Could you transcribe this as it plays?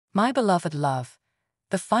My beloved love,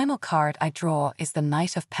 the final card I draw is the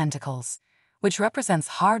Knight of Pentacles, which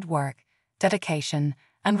represents hard work, dedication,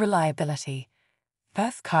 and reliability.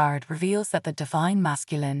 This card reveals that the divine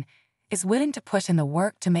masculine is willing to put in the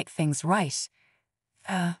work to make things right.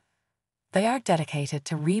 They are dedicated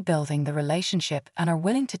to rebuilding the relationship and are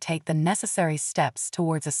willing to take the necessary steps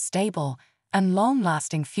towards a stable and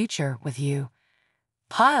long-lasting future with you.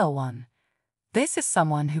 Pile 1. This is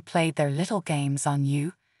someone who played their little games on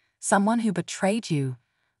you, someone who betrayed you,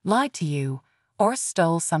 lied to you, or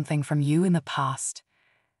stole something from you in the past.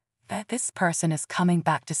 This person is coming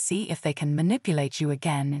back to see if they can manipulate you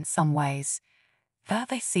again in some ways.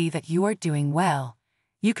 They see that you are doing well.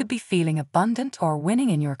 You could be feeling abundant or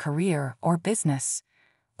winning in your career or business,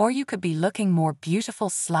 or you could be looking more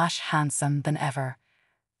beautiful/handsome than ever.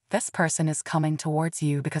 This person is coming towards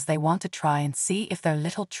you because they want to try and see if their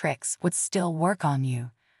little tricks would still work on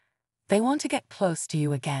you. They want to get close to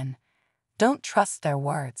you again. Don't trust their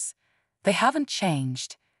words. They haven't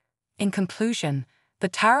changed. In conclusion, the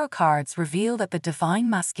tarot cards reveal that the divine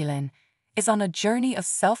masculine is on a journey of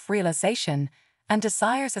self-realization and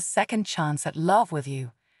desires a second chance at love with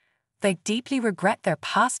you. They deeply regret their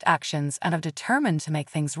past actions and are determined to make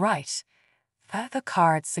things right. The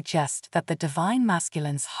cards suggest that the divine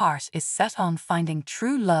masculine's heart is set on finding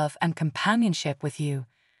true love and companionship with you.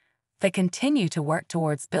 They continue to work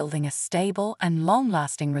towards building a stable and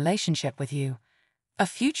long-lasting relationship with you. A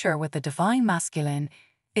future with the divine masculine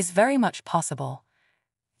is very much possible.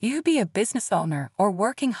 You could be a business owner or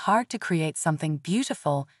working hard to create something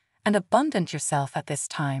beautiful and abundant yourself at this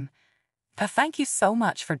time. Thank you so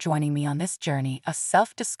much for joining me on this journey of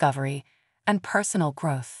self-discovery and personal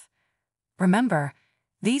growth. Remember,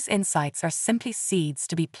 these insights are simply seeds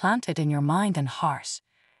to be planted in your mind and heart.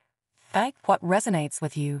 Take what resonates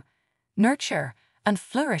with you, nurture and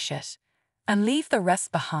flourish it, and leave the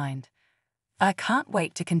rest behind. I can't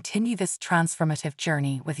wait to continue this transformative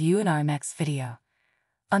journey with you in our next video.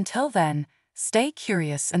 Until then, stay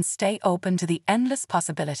curious and stay open to the endless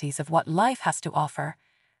possibilities of what life has to offer.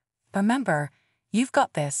 Remember, you've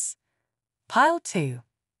got this. Pile 2.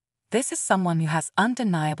 This is someone who has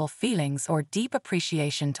undeniable feelings or deep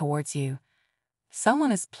appreciation towards you.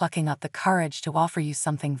 Someone is plucking up the courage to offer you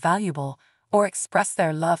something valuable or express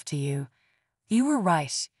their love to you. You were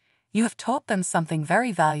right. You have taught them something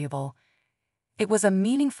very valuable. It was a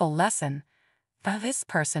meaningful lesson. This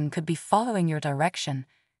person could be following your direction.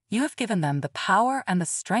 You have given them the power and the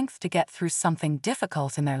strength to get through something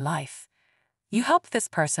difficult in their life. You helped this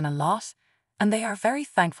person a lot, and they are very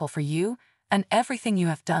thankful for you and everything you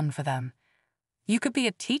have done for them. You could be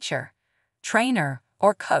a teacher, trainer,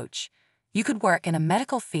 or coach. You could work in a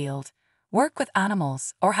medical field, work with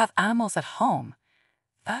animals, or have animals at home.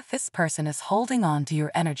 This person is holding on to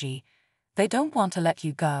your energy. They don't want to let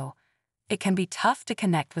you go. It can be tough to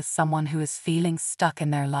connect with someone who is feeling stuck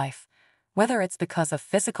in their life, whether it's because of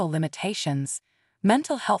physical limitations,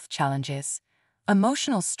 mental health challenges,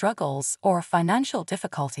 emotional struggles, or financial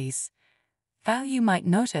difficulties. You might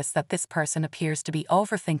notice that this person appears to be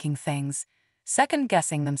overthinking things,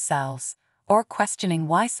 second-guessing themselves, or questioning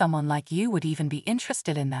why someone like you would even be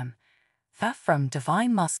interested in them. From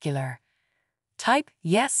Divine Muscular. Type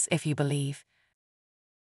yes if you believe.